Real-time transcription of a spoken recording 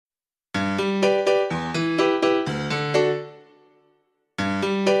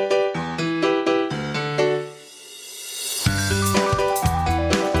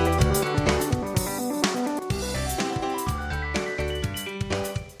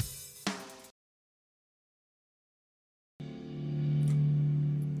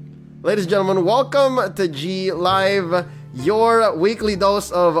Ladies and gentlemen, welcome to G Live, your weekly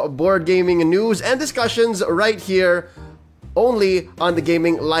dose of board gaming news and discussions right here only on the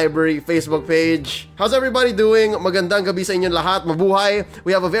Gaming Library Facebook page. How's everybody doing? Magandang gabi sa inyong lahat. Mabuhay.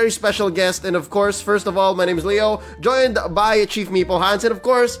 We have a very special guest, and of course, first of all, my name is Leo, joined by Chief Meepo Hans, and of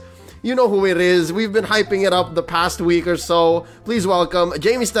course, you know who it is. We've been hyping it up the past week or so. Please welcome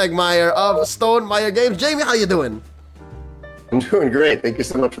Jamie Stegmaier of Stonemaier Games. Jamie, how you doing? I'm doing great. Thank you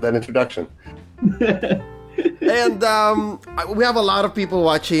so much for that introduction. And we have a lot of people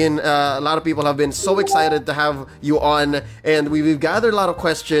watching. A lot of people have been so excited to have you on. And we've gathered a lot of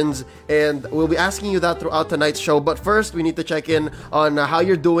questions. And we'll be asking you that throughout tonight's show. But first, we need to check in on how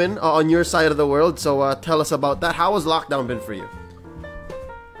you're doing on your side of the world. So tell us about that. How has lockdown been for you?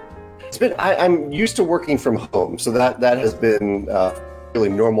 It's been. I'm used to working from home. So that has been really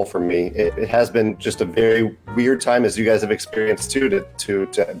normal for me. It has been just a very weird time, as you guys have experienced too,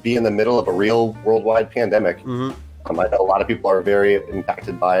 to be in the middle of a real worldwide pandemic. Mm-hmm. I know a lot of people are very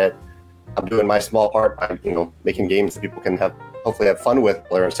impacted by it. I'm doing my small part by making games that people can hopefully have fun with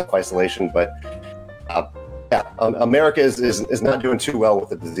while they're in self-isolation. But America is not doing too well with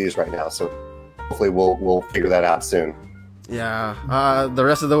the disease right now. So hopefully we'll figure that out soon. Yeah, the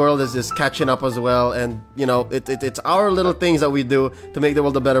rest of the world is just catching up as well, and it's our little things that we do to make the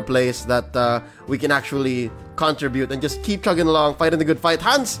world a better place that we can actually contribute and just keep chugging along, fighting the good fight.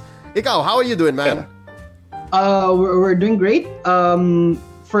 Hans, ikaw, how are you doing, man? We're doing great.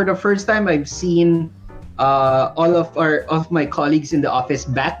 For the first time, I've seen all of my colleagues in the office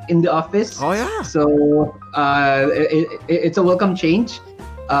back in the office. Oh yeah. So it's a welcome change.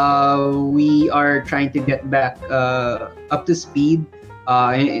 We are trying to get back up to speed.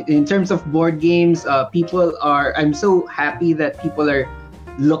 In terms of board games, I'm so happy that people are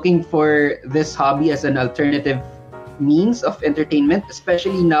looking for this hobby as an alternative means of entertainment,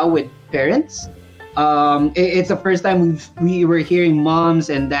 especially now with parents. It's the first time we were hearing moms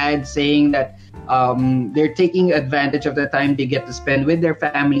and dads saying that they're taking advantage of the time they get to spend with their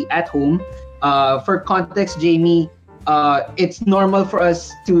family at home. For context, Jamie, it's normal for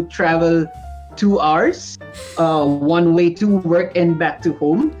us to travel 2 hours one way to work and back to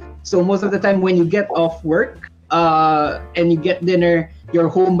home. So most of the time when you get off work and you get dinner, you're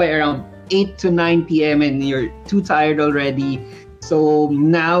home by around 8 to 9 p.m. and you're too tired already. So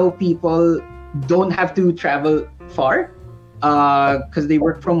now people don't have to travel far because they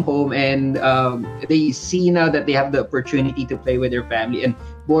work from home, and they see now that they have the opportunity to play with their family, and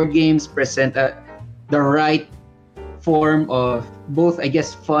board games present the right form of both, I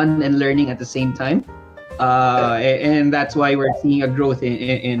guess, fun and learning at the same time. And that's why we're seeing a growth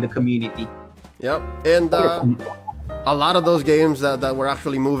in the community. Yep. And a lot of those games that we're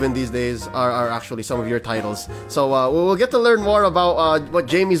actually moving these days are actually some of your titles. So we'll get to learn more about what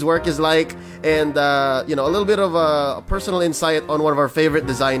Jamie's work is like, and a little bit of a personal insight on one of our favorite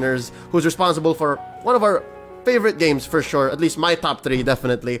designers who's responsible for one of our favorite games for sure, at least my top 3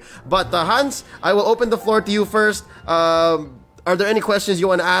 definitely. But Hans, I will open the floor to you first. Are there any questions you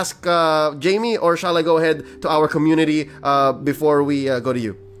want to ask Jamie, or shall I go ahead to our community before we go to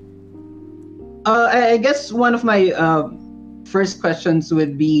you? I guess one of my first questions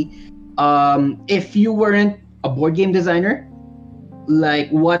would be, if you weren't a board game designer, like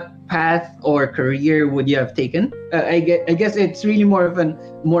what path or career would you have taken? I guess it's really more of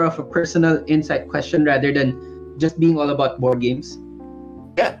a personal insight question rather than just being all about board games.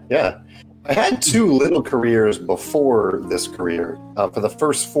 Yeah. I had 2 little careers before this career. For the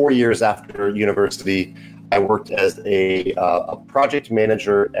first 4 years after university, I worked as a project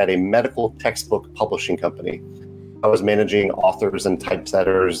manager at a medical textbook publishing company. I was managing authors and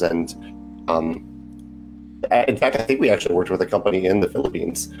typesetters, and in fact, I think we actually worked with a company in the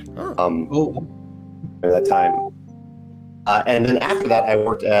Philippines at that time. And then after that, I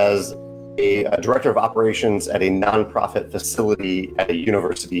worked as a director of operations at a nonprofit facility at a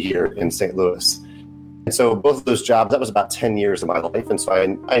university here in St. Louis. And so both of those jobs, that was about 10 years of my life. And so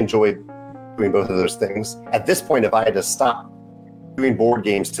I enjoyed doing both of those things. At this point, if I had to stop doing board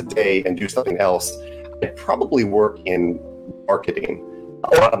games today and do something else, I'd probably work in marketing.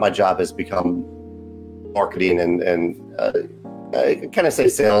 A lot of my job has become marketing and I kind of say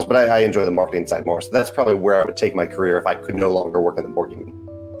sales, but I enjoy the marketing side more. So that's probably where I would take my career if I could no longer work in the board game.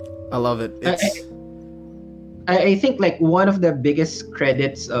 I love it. I think like one of the biggest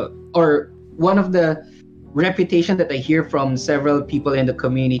credits or one of the reputation that I hear from several people in the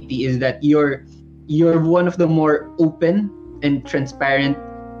community is that you're one of the more open and transparent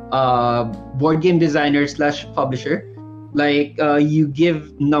board game designer / publisher. Like you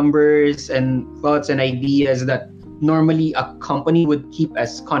give numbers and thoughts and ideas that normally a company would keep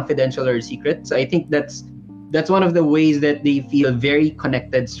as confidential or secret. So I think that's one of the ways that they feel very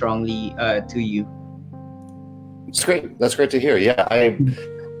connected strongly to you. It's great. That's great to hear. Yeah,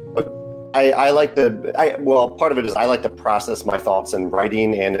 I like part of it is I like to process my thoughts in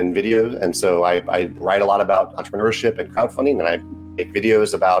writing and in video, and so I write a lot about entrepreneurship and crowdfunding, and I make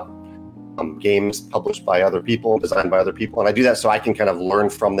videos about games published by other people, designed by other people, and I do that so I can kind of learn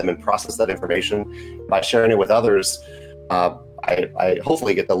from them and process that information. By sharing it with others, I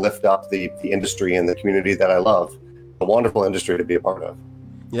hopefully get to lift up the industry and the community that I love. A wonderful industry to be a part of.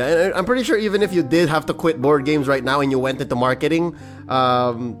 Yeah, and I'm pretty sure even if you did have to quit board games right now and you went into marketing,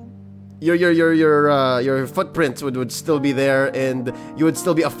 your footprints would still be there, and you would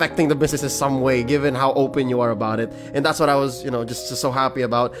still be affecting the business in some way, given how open you are about it. And that's what I was, just so happy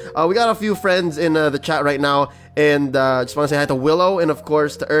about. We got a few friends in the chat right now, and just want to say hi to Willow, and of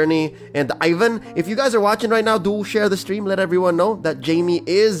course to Ernie and Ivan. If you guys are watching right now, do share the stream. Let everyone know that Jamie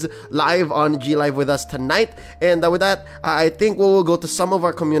is live on G Live with us tonight. And with that, I think we will go to some of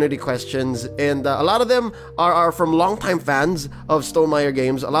our community questions, and a lot of them are from longtime fans of Stonemaier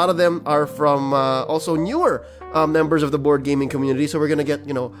Games. A lot of them are from also newer members of the board gaming community, so we're gonna get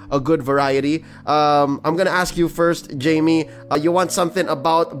a good variety. I'm gonna ask you first, Jamie. You want something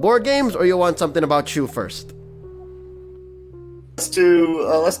about board games, or you want something about you first?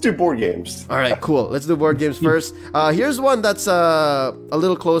 Let's do board games. All right, cool. Let's do board games first. Here's one that's a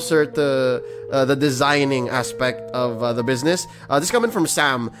little closer to the designing aspect of the business. This is coming from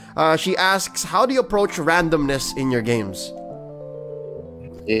Sam. She asks, how do you approach randomness in your games?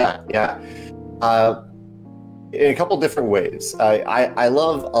 Yeah. In a couple different ways. I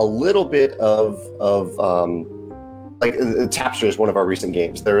love a little bit of like Tapestry is one of our recent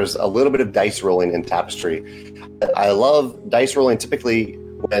games. There's a little bit of dice rolling in Tapestry. I love dice rolling typically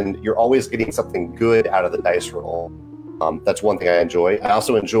when you're always getting something good out of the dice roll. That's one thing I enjoy. I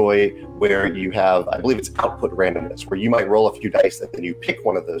also enjoy where you have, I believe it's output randomness, where you might roll a few dice and then you pick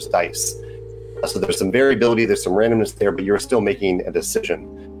one of those dice. So there's some variability, there's some randomness there, but you're still making a decision.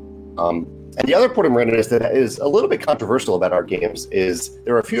 And the other part of randomness that is a little bit controversial about our games is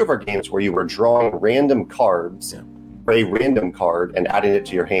there are a few of our games where you are drawing random cards, or a random card, and adding it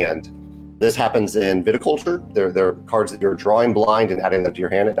to your hand. This happens in Viticulture. There are cards that you're drawing blind and adding them to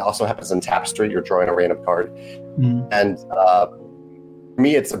your hand. It also happens in Tapestry. You're drawing a random card. And for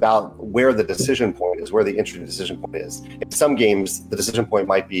me, it's about where the decision point is, where the interesting decision point is. In some games, the decision point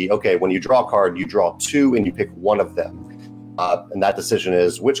might be, okay, when you draw a card, you draw two and you pick one of them. And that decision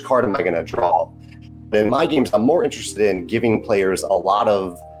is, which card am I going to draw? But in my games, I'm more interested in giving players a lot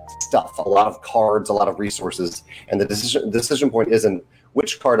of stuff, a lot of cards, a lot of resources. And the decision point isn't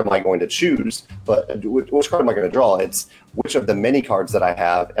which card am I going to choose, but which card am I going to draw? It's which of the many cards that I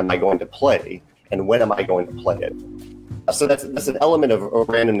have am I going to play, and when am I going to play it? So that's an element of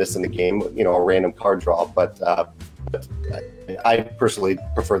randomness in the game, a random card draw. But I personally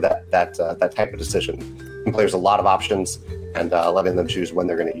prefer that type of decision. Giving players a lot of options and letting them choose when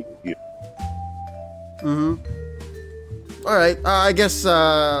they're going to use it. Mm-hmm. All right. I guess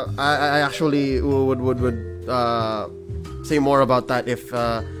I actually would say more about that if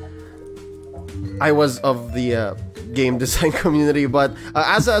I was of the game design community. But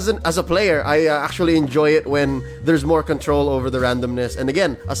as a player, I actually enjoy it when there's more control over the randomness. And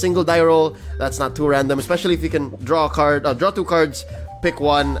again, a single die roll, that's not too random, especially if you can draw two cards, pick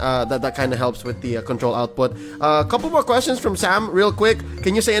one. That kind of helps with the control output. A couple more questions from Sam, real quick.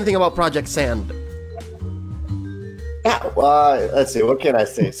 Can you say anything about Project Sand? Yeah, let's see. What can I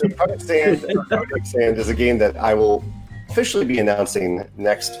say? So Project Sand is a game that I will officially be announcing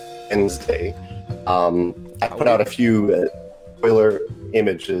next Wednesday. I put out a few spoiler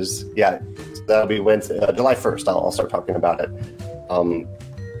images. Yeah, so that'll be Wednesday, July 1st. I'll start talking about it.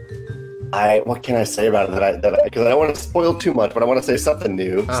 What can I say about it because I don't want to spoil too much, but I want to say something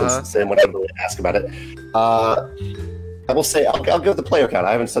new since Sam would really ask about it. I will say I'll give the player count.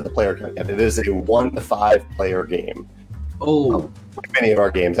 I haven't said the player count yet. It is a 1 to 5 player game. Like many of our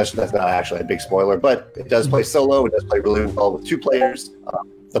games, that's not actually a big spoiler, but it does play solo. It does play really well with 2 players.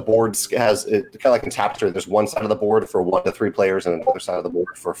 The board has it kind of like in Tapestry. There's one side of the board for 1 to 3 players, and another side of the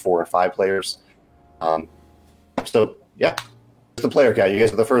board for 4 and 5 players. So yeah, the player count. You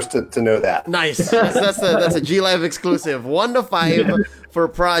guys are the first to know that. Nice. That's a G Live exclusive. 1 to 5 for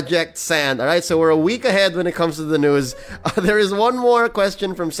Project Sand. All right, so we're a week ahead when it comes to the news. There is one more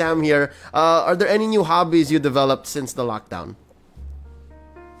question from Sam here. Are there any new hobbies you developed since the lockdown?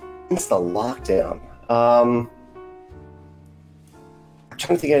 Since the lockdown,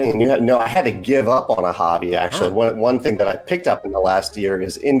 trying to think of anything. No, I had to give up on a hobby, actually. One thing that I picked up in the last year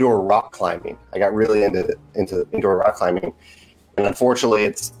is indoor rock climbing. I got really into indoor rock climbing. And unfortunately,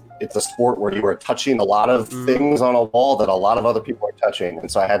 it's a sport where you are touching a lot of things on a wall that a lot of other people are touching. And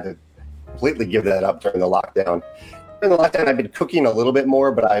so I had to completely give that up during the lockdown. During the lockdown, I've been cooking a little bit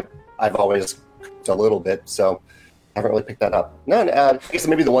more, but I've always cooked a little bit. So I haven't really picked that up. No, I guess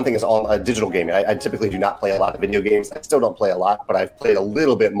maybe the one thing is all digital gaming. I typically do not play a lot of video games. I still don't play a lot, but I've played a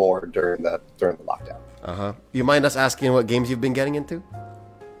little bit more during the lockdown. You mind us asking what games you've been getting into?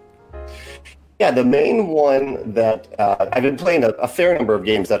 Yeah, the main one that I've been playing a fair number of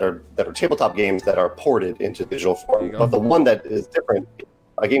games that are tabletop games that are ported into digital form. But the one that is different,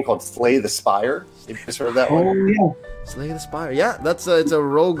 a game called Slay the Spire. Have you guys heard of that one? Oh yeah, Slay the Spire. Yeah, it's a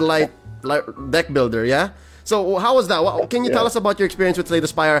roguelite deck builder. Yeah. So how was that? Can you tell us about your experience with Slay the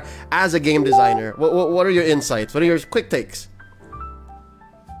Spire as a game designer? What are your insights? What are your quick takes?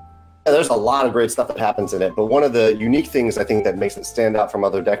 Yeah, there's a lot of great stuff that happens in it, but one of the unique things I think that makes it stand out from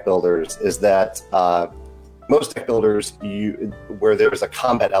other deck builders is that most deck builders, where there's a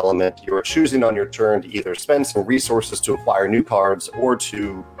combat element, you are choosing on your turn to either spend some resources to acquire new cards or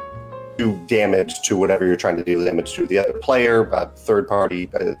to do damage to whatever you're trying to do damage to the other player, third party,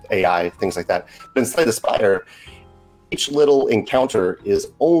 AI, things like that. But in Slay the Spire, each little encounter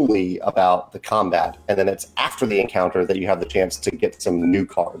is only about the combat, and then it's after the encounter that you have the chance to get some new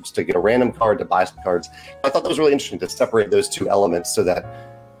cards, to get a random card, to buy some cards. I thought that was really interesting to separate those two elements so that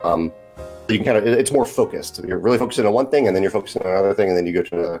you can it's more focused. You're really focusing on one thing, and then you're focusing on another thing, and then you go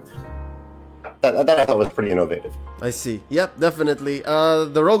to another. That I thought was pretty innovative. I see. Yep, definitely.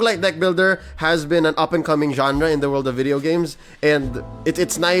 The roguelike deck builder has been an up-and-coming genre in the world of video games, and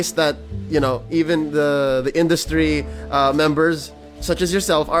it's nice that, even the industry members, such as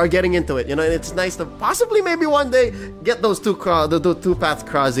yourself, are getting into it. And it's nice to possibly maybe one day get those two paths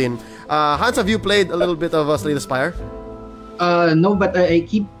crossing. Hans, have you played a little bit of Slay the Spire? No, but I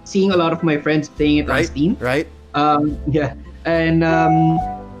keep seeing a lot of my friends playing it on Steam. Right. Yeah, and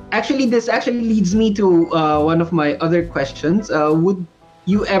actually, this leads me to one of my other questions. Would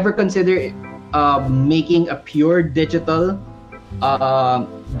you ever consider making a pure digital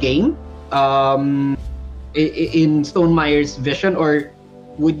game in Stonemaier's vision, or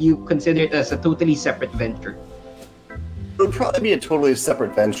would you consider it as a totally separate venture? It would probably be a totally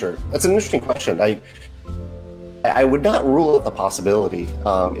separate venture. That's an interesting question. I would not rule out the possibility.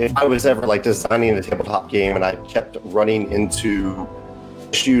 If I was ever designing a tabletop game and I kept running into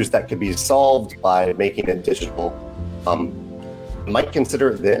issues that could be solved by making it digital, might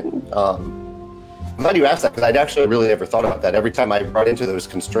consider it then. I'm glad you asked that, because I'd actually really never thought about that. Every time I run into those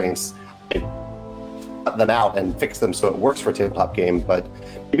constraints, I cut them out and fix them so it works for a tabletop game. But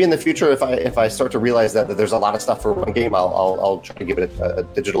maybe in the future, if I start to realize that there's a lot of stuff for one game, I'll try to give it a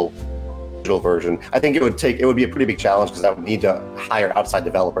digital version. I think it would be a pretty big challenge, because I would need to hire outside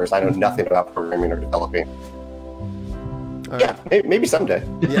developers. I know nothing about programming or developing. Yeah, maybe someday.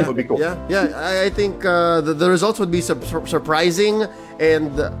 Yeah, it would be cool. Yeah. I think the results would be surprising,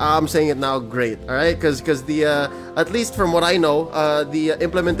 and I'm saying it now, great. All right, because the at least from what I know, the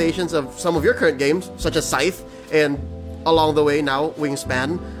implementations of some of your current games, such as Scythe, and along the way now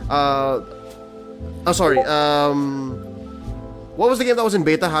Wingspan. What was the game that was in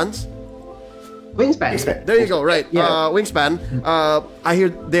beta, Hans? Wingspan. There you go. Right. Yeah. Wingspan. I hear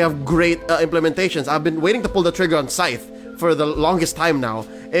they have great implementations. I've been waiting to pull the trigger on Scythe for the longest time now,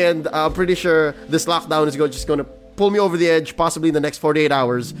 and I'm pretty sure this lockdown is just going to pull me over the edge, possibly in the next 48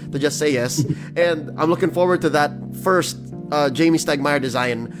 hours, to just say yes. And I'm looking forward to that first Jamey Stegmaier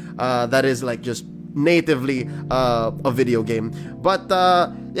design that is just natively a video game. But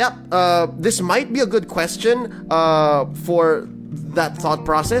this might be a good question for that thought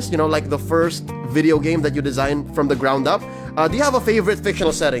process, the first video game that you designed from the ground up. Do you have a favorite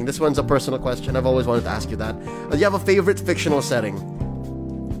fictional setting? This one's a personal question. I've always wanted to ask you that. Do you have a favorite fictional setting?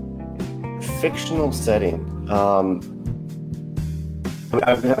 Fictional setting. I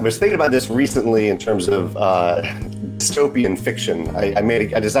was thinking about this recently in terms of dystopian fiction.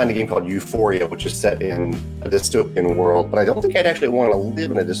 I designed a game called Euphoria, which is set in a dystopian world, but I don't think I'd actually want to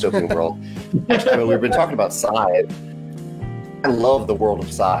live in a dystopian world. Actually, we've been talking about Scythe. I love the world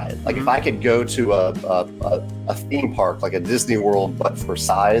of Scythe. If I could go to a theme park, like a Disney World, but for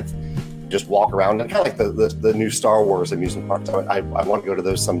Scythe, just walk around, and kind of like the new Star Wars amusement parks. I want to go to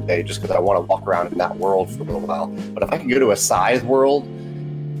those someday, just because I want to walk around in that world for a little while. But if I could go to a Scythe world,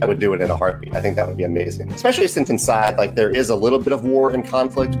 I would do it in a heartbeat. I think that would be amazing, especially since in Scythe, there is a little bit of war and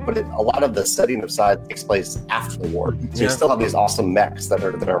conflict, but a lot of the setting of Scythe takes place after the war. So you still have these awesome mechs that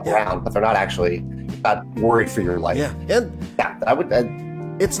are around, but they're not actually not worried for your life. Yeah, and I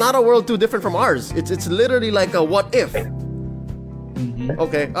it's not a world too different from ours. It's literally like a what if.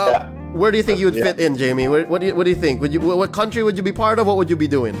 Okay. Where do you think you would fit in, Jamie? What do you think? What country would you be part of? What would you be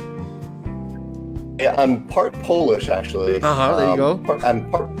doing? Yeah, I'm part Polish actually. There you go.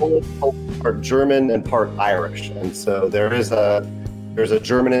 I'm part Polish, part German, and part Irish, and so there's a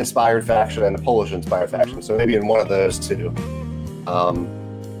German-inspired faction and a Polish-inspired faction. So maybe in one of those two.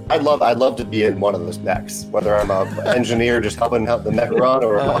 I'd love to be in one of those mechs, whether I'm an engineer just helping out the mech run,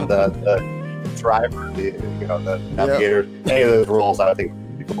 or I'm the driver, the navigator. Any of those roles, I think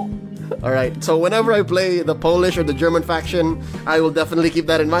would be cool. All right. So whenever I play the Polish or the German faction, I will definitely keep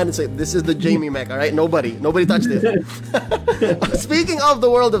that in mind and say, this is the Jamie mech. All right. Nobody touch this. Speaking of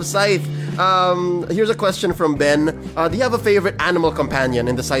the world of Scythe, here's a question from Ben. Do you have a favorite animal companion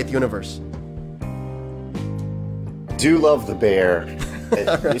in the Scythe universe? Do love the bear. Right.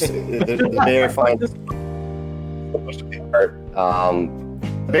 The bear finds so much to be hurt.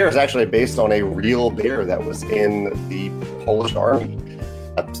 The bear is actually based on a real bear that was in the Polish army.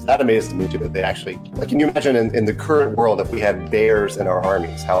 That amazes me too. That they actually, can you imagine in the current world if we had bears in our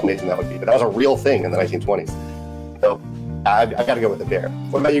armies? How amazing that would be. But that was a real thing in the 1920s. So I got to go with the bear.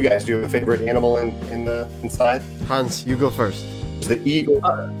 What about you guys? Do you have a favorite animal inside? Hans, you go first. The eagle,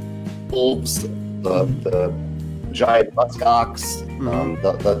 wolves, the giant muskox,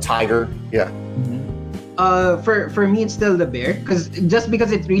 the tiger. Yeah. For me, it's still the bear, because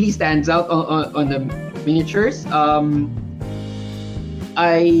it really stands out on the miniatures.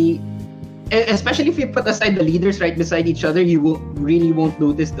 Especially if you put aside the leaders right beside each other, you won't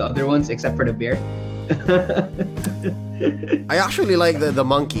notice the other ones except for the bear. I actually like the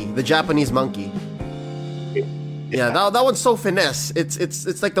monkey, the Japanese monkey. Yeah, that one's so finesse.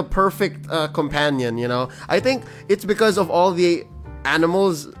 It's like the perfect companion, you know. I think it's because of all the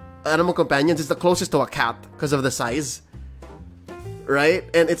animal companions. It's the closest to a cat because of the size, right?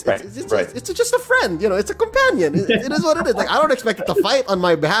 And it's just a friend, you know. It's a companion. It is what it is. Like, I don't expect it to fight on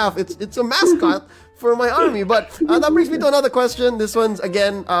my behalf. It's a mascot for my army. But that brings me to another question. This one's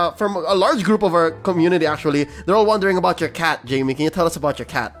again from a large group of our community. Actually, they're all wondering about your cat, Jamie. Can you tell us about your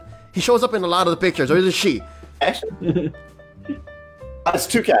cat? He shows up in a lot of the pictures, or is it she? Actually, it's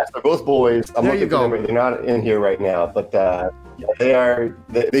two cats. They're both boys. I'm looking for them. They're not in here right now, but they are.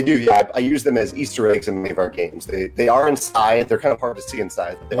 They do. Yeah, I use them as Easter eggs in many of our games. They are inside. They're kind of hard to see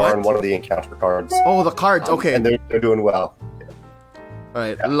inside. They are in one of the encounter cards. Oh, the cards. Okay, and they're doing well. All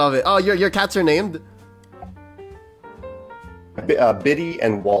right, I love it. Oh, your cats are named Biddy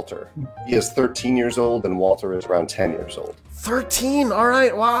and Walter. He is 13 years old, and Walter is around 10 years old. 13. All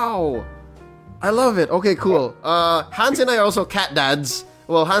right. Wow. I love it. Okay, cool. Hans and I are also cat dads.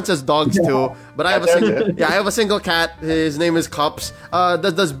 Well, Hans has dogs too, but I have a single cat. His name is Cups.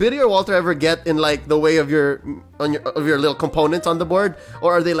 Does Biddy or Walter ever get in like the way of your little components on the board,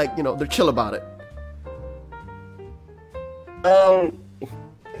 or are they like, you know, they're chill about it?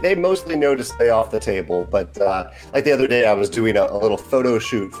 They mostly know to stay off the table, but like the other day, I was doing a little photo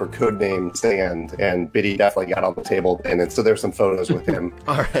shoot for Codename Sand, and Biddy definitely got on the table, and so there's some photos with him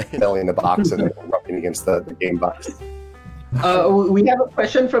belling the box and rubbing against the game box. We have a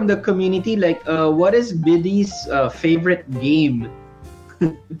question from the community, like, what is Biddy's favorite game?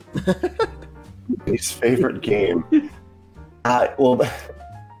 His favorite game? Well,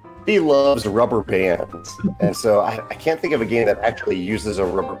 he loves rubber bands, and so I can't think of a game that actually uses a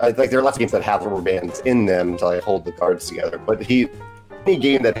rubber. Like, there are lots of games that have rubber bands in them to like hold the cards together, but any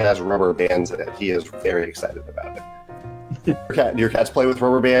game that has rubber bands in it, he is very excited about it. Do your cats play with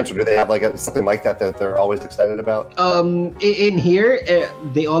rubber bands, or do they have like something like that they're always excited about? In here,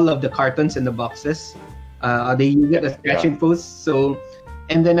 they all love the cartons and the boxes. They use it as scratching posts. So,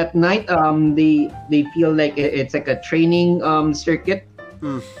 and then at night, they feel like it's like a training circuit.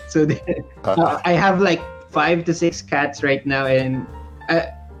 So I have like 5 to 6 cats right now, and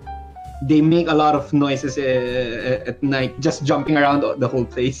they make a lot of noises at night, just jumping around the whole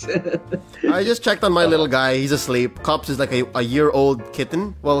place. I just checked on my little guy. He's asleep. Cops is like a year-old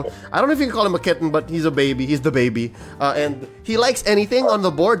kitten. Well, I don't know if you can call him a kitten, but he's a baby. He's the baby. And he likes anything on the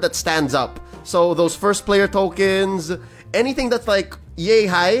board that stands up. So those first player tokens, anything that's like yay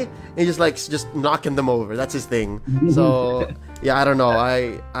high, he just likes just knocking them over. That's his thing. So yeah, I don't know.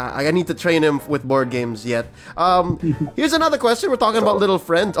 I need to train him with board games yet. Here's another question. We're talking about little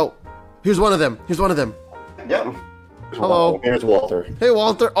friends. Oh, here's one of them. Yeah. Hello. Here's Walter. Hey,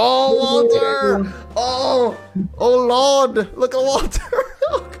 Walter. Oh, Walter. Oh, Lord. Look at Walter.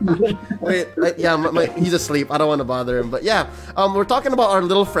 Wait, he's asleep. I don't want to bother him. But yeah, we're talking about our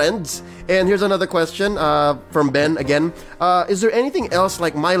little friends. And here's another question from Ben again. Is there anything else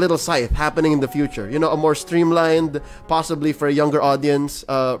like My Little Scythe happening in the future? You know, a more streamlined, possibly for a younger audience,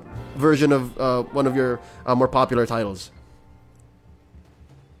 version of one of your more popular titles?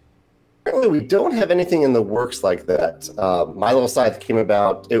 Currently, we don't have anything in the works like that. My Little Scythe came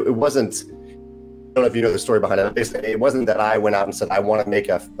about. It wasn't. I don't know if you know the story behind it. Basically, it wasn't that I went out and said I want to make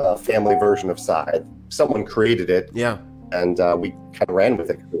a family version of Scythe. Someone created it. Yeah. And we kind of ran with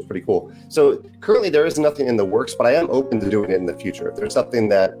it. It was pretty cool. So currently, there is nothing in the works, but I am open to doing it in the future. If there's something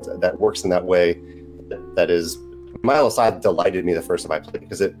that works in that way, that is. My Little Scythe delighted me the first time I played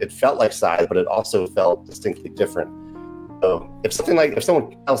because it felt like Scythe, but it also felt distinctly different. So if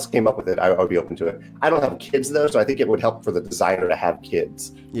someone else came up with it, I would be open to it. I don't have kids though, so I think it would help for the designer to have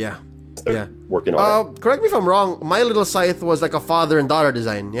kids. Yeah. So working on it. Correct me if I'm wrong. My Little Scythe was like a father and daughter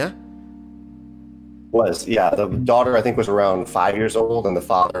design, yeah? The daughter I think was around 5 years old, and the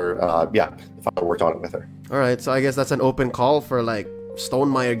father worked on it with her. All right, so I guess that's an open call for like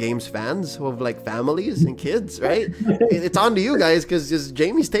Stonemaier Games fans who have like families and kids, right? It's on to you guys because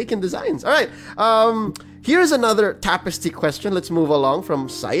Jamie's taking designs. All right, here's another Tapestry question. Let's move along from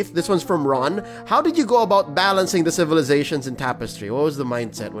Scythe. This one's from Ron. How did you go about balancing the civilizations in Tapestry? What was the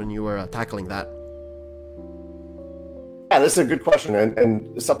mindset when you were tackling that? Yeah, this is a good question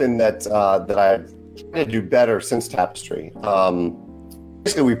and something that I've tried to do better since Tapestry.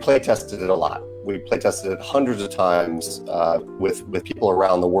 Basically, we play tested it a lot. We play tested it hundreds of times with people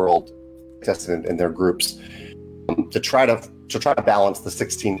around the world, tested it in their groups to try to balance the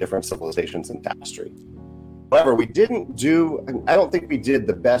 16 different civilizations in Tapestry. However, I don't think we did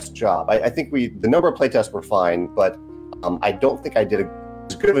the best job. I think the number of playtests were fine, but I don't think I did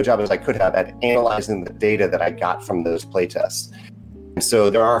as good of a job as I could have at analyzing the data that I got from those playtests. And so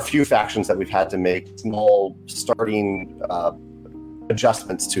there are a few factions that we've had to make small starting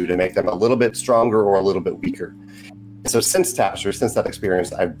adjustments to make them a little bit stronger or a little bit weaker. So since Tapestry, since that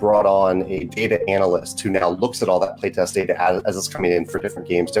experience, I've brought on a data analyst who now looks at all that playtest data as it's coming in for different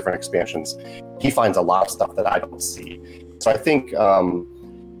games, different expansions. He finds a lot of stuff that I don't see. So I think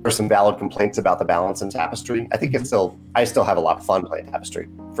there's some valid complaints about the balance in Tapestry. I think I still have a lot of fun playing Tapestry.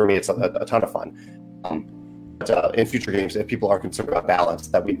 For me, it's a ton of fun. But in future games, if people are concerned about balance,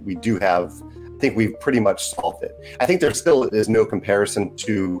 that we do have, I think we've pretty much solved it. I think there still is no comparison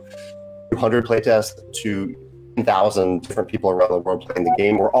to 200 playtests to 10,000 different people around the world playing the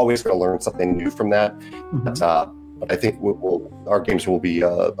game. We're always going to learn something new from that. But I think our games will be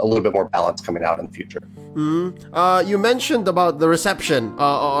a little bit more balanced coming out in the future. Mm-hmm. You mentioned about the reception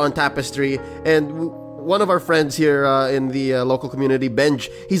on Tapestry, and one of our friends here in the local community, Benj,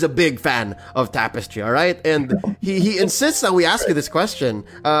 he's a big fan of Tapestry, all right? And he insists that we ask you this question,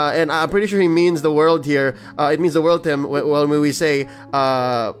 and I'm pretty sure he means the world here. It means the world to him when we say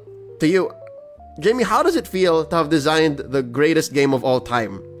to you, Jamie, how does it feel to have designed the greatest game of all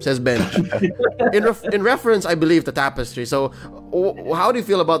time? Says Benj. in reference, I believe, to Tapestry. So how do you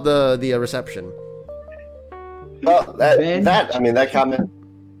feel about the reception? Well, that comment...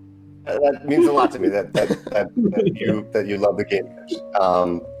 that means a lot to me that you love the game.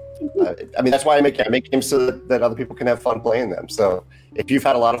 That's why I make games so that other people can have fun playing them. So if you've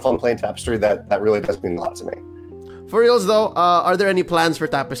had a lot of fun playing Tapestry, that really does mean a lot to me. For reals though, are there any plans for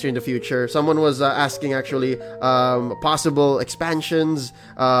Tapestry in the future? Someone was asking actually possible expansions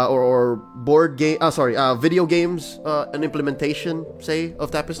or board game. Video games, an implementation, say,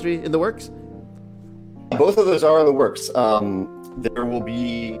 of Tapestry in the works. Both of those are in the works. There will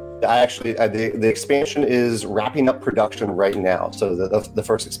be the expansion is wrapping up production right now. So the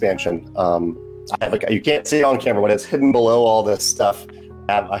first expansion, you can't see it on camera, but it's hidden below all this stuff.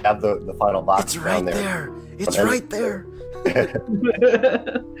 I have the final box. It's right there. It's right there.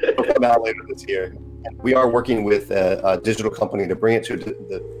 It'll come out later this year. We are working with a digital company to bring it to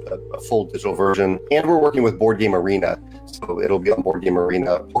a full digital version, and we're working with Board Game Arena, so it'll be on Board Game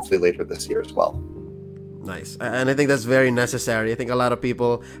Arena hopefully later this year as well. Nice. And I think that's very necessary. I think a lot of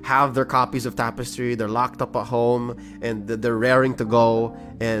people have their copies of Tapestry, they're locked up at home, and they're raring to go,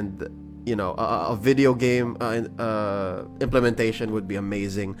 and a video game implementation would be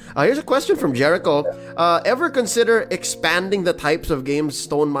amazing. Here's a question from Jericho. Ever consider expanding the types of games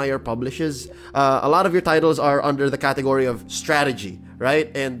Stonemaier publishes? A lot of your titles are under the category of strategy,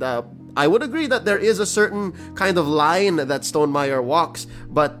 right? And I would agree that there is a certain kind of line that Stonemaier walks,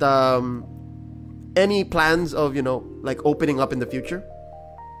 but any plans of, opening up in the future?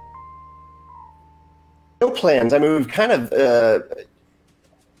 No plans. I mean, we've kind of...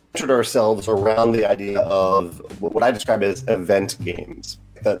 centered ourselves around the idea of what I describe as event games,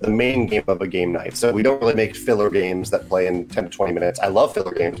 the main game of a game night. So we don't really make filler games that play in 10 to 20 minutes. I love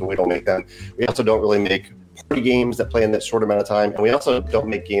filler games, and we don't make them. We also don't really make party games that play in that short amount of time, and we also don't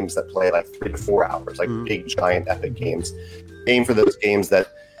make games that play like 3 to 4 hours, like big, giant, epic games. Aim for those games that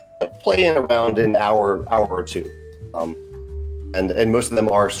play in around an hour or two. And most of them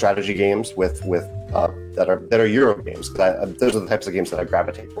are strategy games with that are Euro games. Those are the types of games that I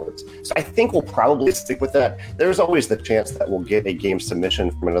gravitate towards. So I think we'll probably stick with that. There's always the chance that we'll get a game submission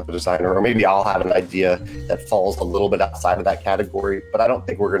from another designer, or maybe I'll have an idea that falls a little bit outside of that category. But I don't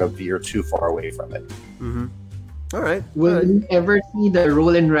think we're going to veer too far away from it. Mm-hmm. All right. Will you ever see the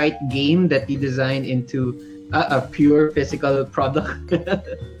roll and write game that you design into a pure physical product?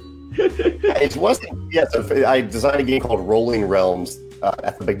 It wasn't. Yes, I designed a game called Rolling Realms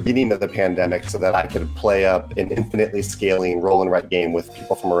at the beginning of the pandemic so that I could play up an infinitely scaling roll and write game with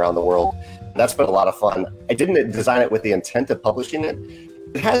people from around the world. And that's been a lot of fun. I didn't design it with the intent of publishing it.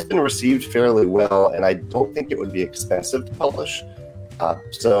 It has been received fairly well, and I don't think it would be expensive to publish.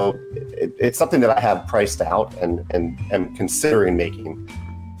 So it's something that I have priced out and am considering making.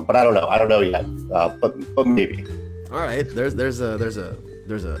 But I don't know. I don't know yet. But maybe. All right. There's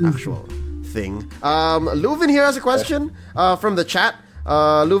an actual thing. Leuven here has a question from the chat.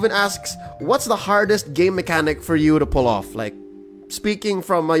 Leuven asks, what's the hardest game mechanic for you to pull off? Like, speaking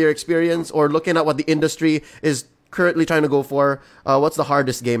from your experience or looking at what the industry is currently trying to go for, what's the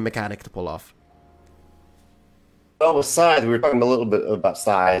hardest game mechanic to pull off? Well, with Scythe, we were talking a little bit about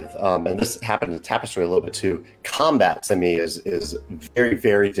Scythe, and this happened in Tapestry a little bit too. Combat, to me, is very,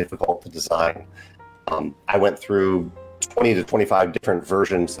 very difficult to design. I went through 20 to 25 different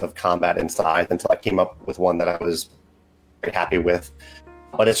versions of combat in Scythe until I came up with one that I was very happy with.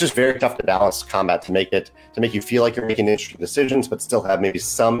 But it's just very tough to balance combat to make you feel like you're making interesting decisions, but still have maybe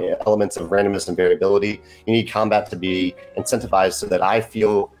some elements of randomness and variability. You need combat to be incentivized so that I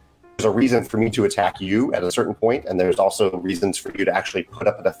feel there's a reason for me to attack you at a certain point, and there's also reasons for you to actually put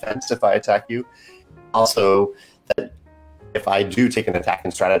up a defense if I attack you. Also, that if I do take an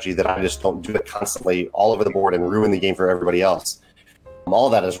attacking strategy, that I just don't do it constantly all over the board and ruin the game for everybody else. All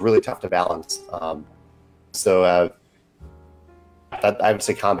of that is really tough to balance. I would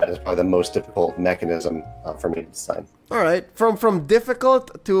say combat is probably the most difficult mechanism for me to design. All right. From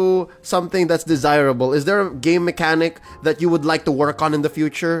difficult to something that's desirable, is there a game mechanic that you would like to work on in the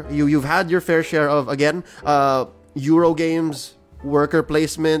future? You've had your fair share of, again, Euro games, worker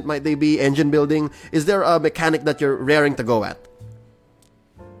placement, might they be, engine building. Is there a mechanic that you're raring to go at?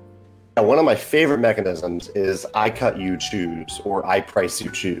 One of my favorite mechanisms is I cut you choose, or I price you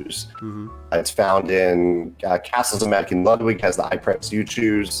choose. Mm-hmm. It's found in Castles of Magic and Ludwig has the I price you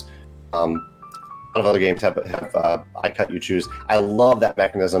choose. A lot of other games have I cut you choose. I love that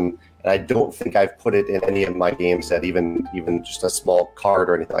mechanism, and I don't think I've put it in any of my games that even just a small card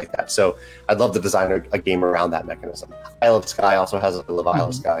or anything like that. So I'd love to design a game around that mechanism. Isle of Skye also has a Love Isle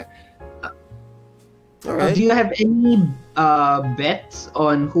of Skye. All right. Do you have any bets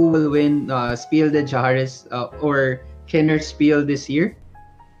on who will win Spiel des Jahres or Kenner Spiel this year?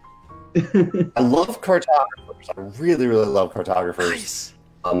 I love cartographers. I really, really love cartographers. Nice.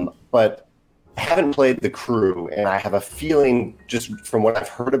 But I haven't played The Crew, and I have a feeling, just from what I've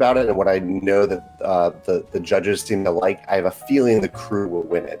heard about it and what I know that the judges seem to like, I have a feeling The Crew will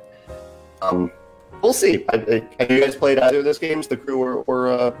win it. We'll see. Have you guys played either of those games, The Crew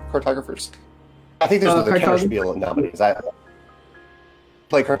or Cartographers? I think there's the Counterspiel nominees. I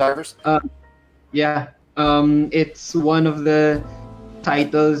play Cartographers? Yeah. It's one of the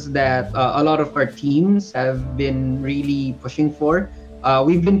titles that a lot of our teams have been really pushing for.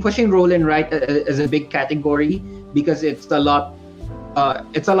 We've been pushing roll and write as a big category because it's a lot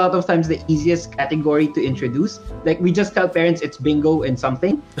of times the easiest category to introduce. Like, we just tell parents it's bingo and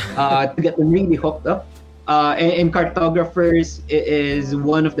something to get them really hooked up. And Cartographers is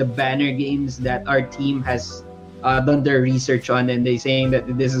one of the banner games that our team has done their research on, and they're saying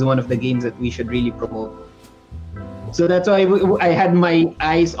that this is one of the games that we should really promote. So that's why I had my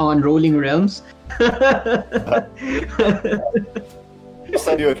eyes on Rolling Realms. I'll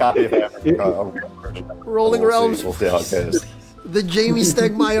send you a copy of it. Rolling Realms. We'll see how it goes. The Jamie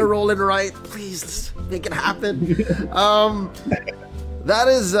Stegmaier roll and write. Please make it happen. That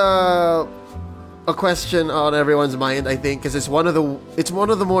is a question on everyone's mind, I think, because it's one of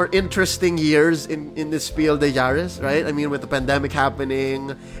the more interesting years in this Spiel des Jahres, right? I mean, with the pandemic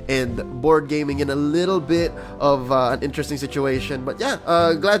happening and board gaming in a little bit of an interesting situation. But yeah,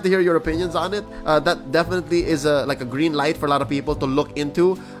 glad to hear your opinions on it. That definitely is like a green light for a lot of people to look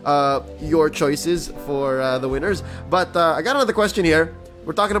into your choices for the winners. But I got another question here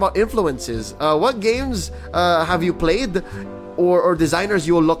we're talking about influences. What games have you played, or designers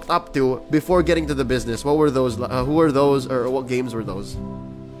you looked up to before getting to the business? What were those? Who were those, or what games were those?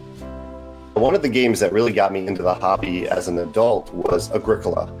 One of the games that really got me into the hobby as an adult was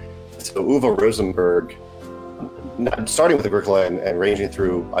Agricola. So Uwe Rosenberg, starting with Agricola and ranging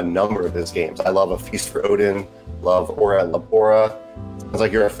through a number of his games. I love A Feast for Odin, love Ora et Labora. Sounds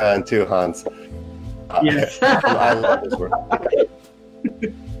like you're a fan too, Hans. Yes. I love his work.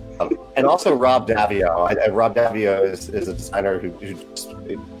 And also Rob Daviau. Rob Daviau is a designer who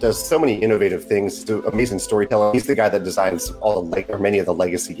does so many innovative things, amazing storytelling. He's the guy that designs many of the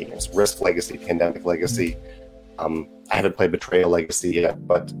legacy games, Risk Legacy, Pandemic Legacy. I haven't played Betrayal Legacy yet,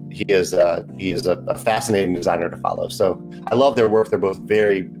 but he is a fascinating designer to follow. So I love their work. They're both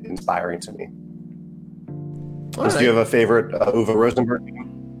very inspiring to me. Do you have a favorite Uwe Rosenberg game?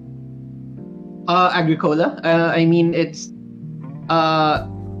 Agricola. I mean, it's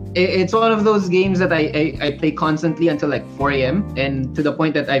one of those games that I play constantly until like 4 a.m. and to the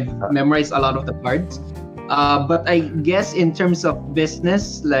point that I've memorized a lot of the cards. But I guess in terms of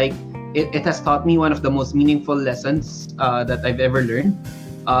business, like it has taught me one of the most meaningful lessons that I've ever learned,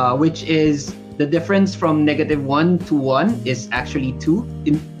 which is the difference from -1 to 1 is actually 2.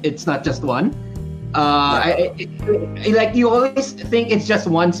 It's not just 1. Like you always think it's just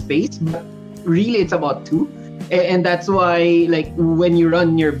one space, but really it's about 2. And that's why, like, when you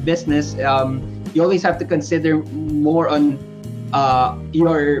run your business, you always have to consider more on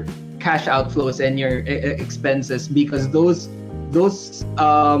your cash outflows and your expenses, because those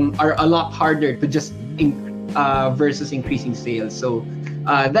are a lot harder to just versus increasing sales. So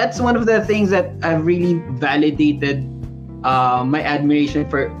that's one of the things that I've really validated my admiration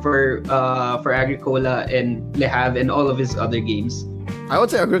for Agricola and Le Havre and all of his other games. I would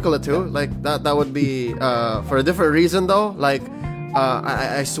say Agricola too. Like that would be for a different reason though. Like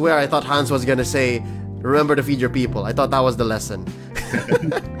I swear I thought Hans was gonna say, remember to feed your people. I thought that was the lesson.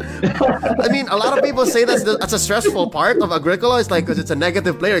 I mean, a lot of people say that's a stressful part of Agricola. It's like, because it's a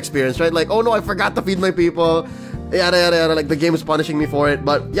negative player experience, right? Like, oh no, I forgot to feed my people. Yada yada yada. Like the game is punishing me for it.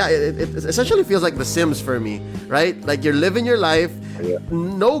 But yeah, it essentially feels like The Sims for me, right? Like you're living your life. Yeah.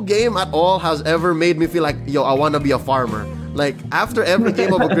 No game at all has ever made me feel like, yo, I want to be a farmer. Like after every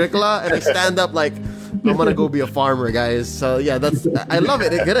game of Agricola, and I stand up like, I'm gonna go be a farmer, guys. So yeah, I love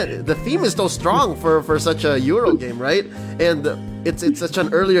it. I get it. The theme is so strong for such a Euro game, right? And it's such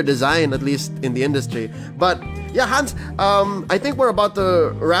an earlier design, at least in the industry. But yeah, Hans, I think we're about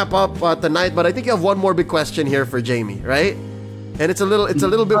to wrap up tonight, but I think you have one more big question here for Jamie, right? And it's a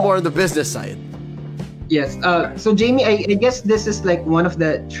little bit more on the business side. Yes. So Jamie, I guess this is like one of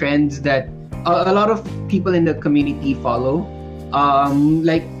the trends that a lot of people in the community follow.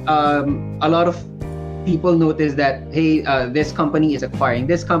 A lot of people notice that, hey, this company is acquiring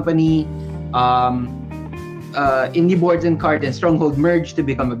this company. Indie Boards and Cards and Stronghold merged to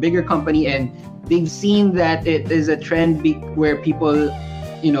become a bigger company, and they've seen that it is a trend where people,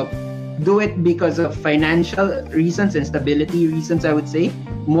 do it because of financial reasons and stability reasons, I would say,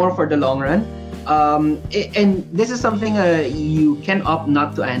 more for the long run. And this is something you can opt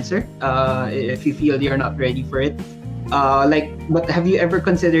not to answer if you feel you're not ready for it. But have you ever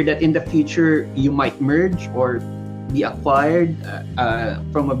considered that in the future you might merge or be acquired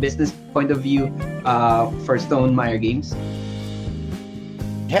from a business point of view for Stonemaier Games?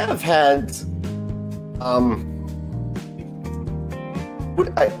 Have had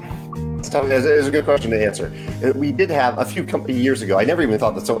it's a good question to answer. We did have a few years ago. I never even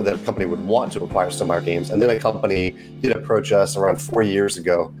thought that a company would want to acquire Stonemaier Games, and then a company did approach us around 4 years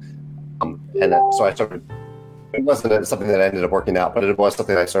ago, so I started. It wasn't something that ended up working out, but it was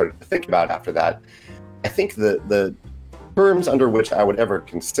something I started to think about after that. I think the terms under which I would ever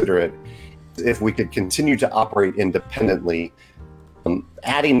consider it, if we could continue to operate independently,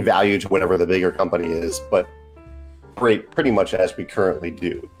 adding value to whatever the bigger company is, but operate pretty much as we currently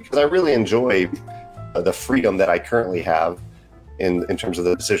do. Because I really enjoy the freedom that I currently have in terms of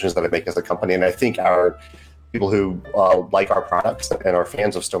the decisions that I make as a company. And I think our people who like our products and are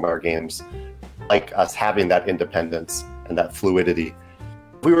fans of Stonemaier Games like us having that independence and that fluidity.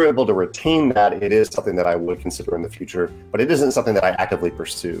 If we were able to retain that, it is something that I would consider in the future, but it isn't something that I actively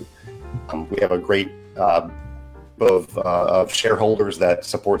pursue. We have a great of shareholders that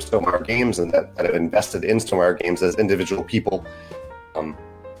support Stonemaier Games and that have invested in Stonemaier Games as individual people,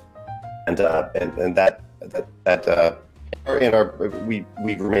 we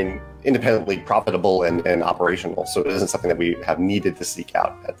remain independently profitable and operational. So it isn't something that we have needed to seek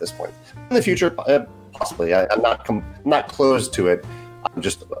out at this point. In the future, possibly. I'm not closed to it. I'm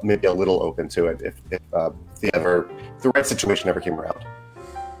just maybe a little open to it if the right situation ever came around.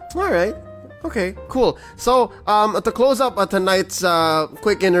 All right. Okay, cool. So, to close up tonight's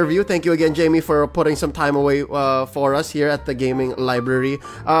quick interview, thank you again, Jamie, for putting some time away for us here at the Gaming Library.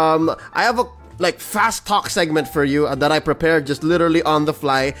 I have a fast talk segment for you that I prepared just literally on the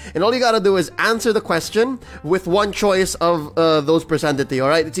fly, and all you gotta do is answer the question with one choice of those presented to you. All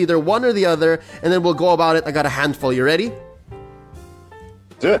right, it's either one or the other, and then we'll go about it. I got a handful. You ready?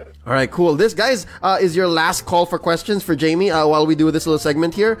 Do it. All right, cool. This, guys, is your last call for questions for Jamie while we do this little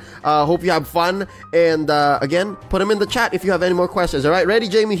segment here. Hope you have fun. And again, put them in the chat if you have any more questions. All right, ready,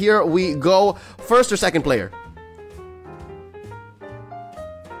 Jamie? Here we go. First or second player?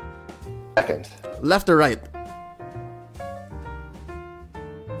 Second. Left or right?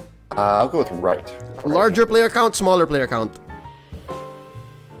 I'll go with right. Larger player count, smaller player count?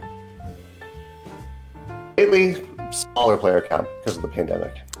 Lately, smaller player count because of the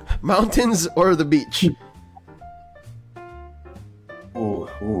pandemic. Mountains or the beach? Ooh.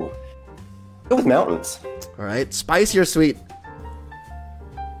 Go with mountains. All right, spicy or sweet?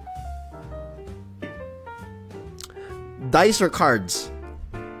 Dice or cards?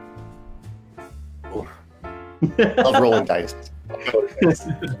 Ooh. Love rolling dice.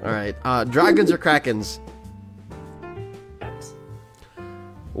 All right, dragons or krakens?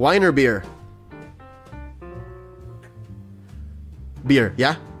 Wine or beer? Beer,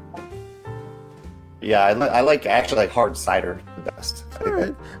 yeah? Yeah, I like hard cider the best. All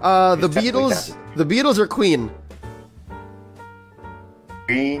right. The Beatles or Queen?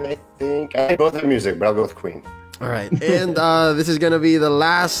 Queen, I think. I like both the music, but I'll go with Queen. All right. And this is going to be the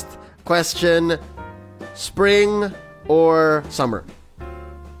last question. Spring or summer?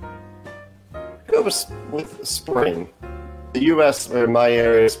 Go with spring. The U.S. or my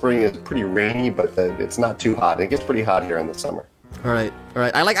area, spring is pretty rainy, but it's not too hot. It gets pretty hot here in the summer. All right.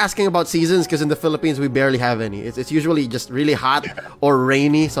 I like asking about seasons because in the Philippines we barely have any. It's usually just really hot or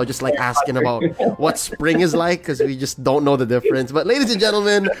rainy. So just like asking about what spring is like because we just don't know the difference. But ladies and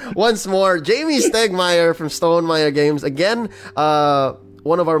gentlemen, once more, Jamie Stegmaier from Stonemaier Games again.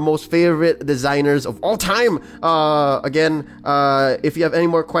 One of our most favorite designers of all time. Again, if you have any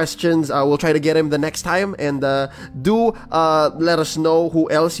more questions, we'll try to get him the next time. And do let us know who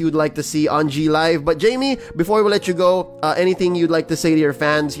else you'd like to see on G Live. But Jamie, before we let you go, anything you'd like to say to your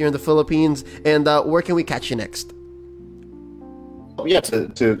fans here in the Philippines? And where can we catch you next? Yeah,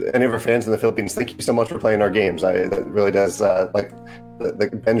 to any of our fans in the Philippines, thank you so much for playing our games. That really does,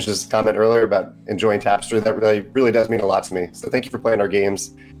 the Ben's comment earlier about enjoying Tapestry, that really does mean a lot to me. So thank you for playing our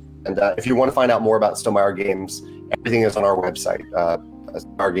games. And if you want to find out more about Stonemaier Games, everything is on our website,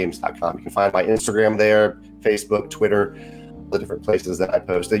 StoneMaierGames.com. You can find my Instagram there, Facebook, Twitter, the different places that I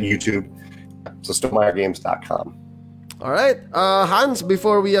post, at YouTube. So StoneMaierGames.com. All right. Hans,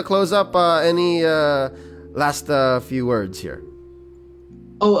 before we close up, any last few words here?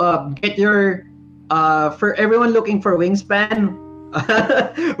 Get your for everyone looking for Wingspan,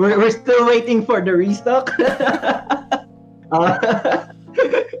 we're still waiting for the restock.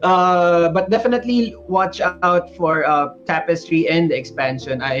 But definitely watch out for Tapestry and the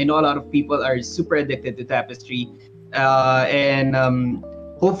expansion. I know a lot of people are super addicted to Tapestry, and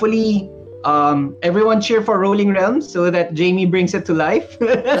hopefully everyone cheer for Rolling Realms so that Jamie brings it to life.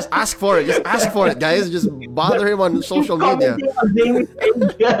 Just ask for it. Just ask for it, guys. Just bother him on social media.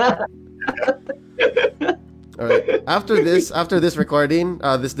 All right. After this recording,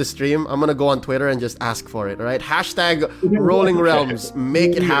 this stream, I'm gonna go on Twitter and just ask for it. All right. Hashtag Rolling Realms.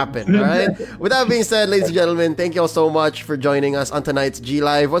 Make it happen. All right. With that being said, ladies and gentlemen, thank you all so much for joining us on tonight's G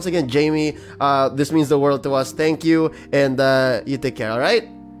Live. Once again, Jamie, this means the world to us. Thank you, and you take care. All right.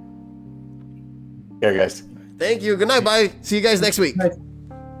 Yeah, guys. Thank you. Good night. Bye. See you guys next week.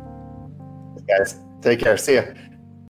 Guys, take care. See ya.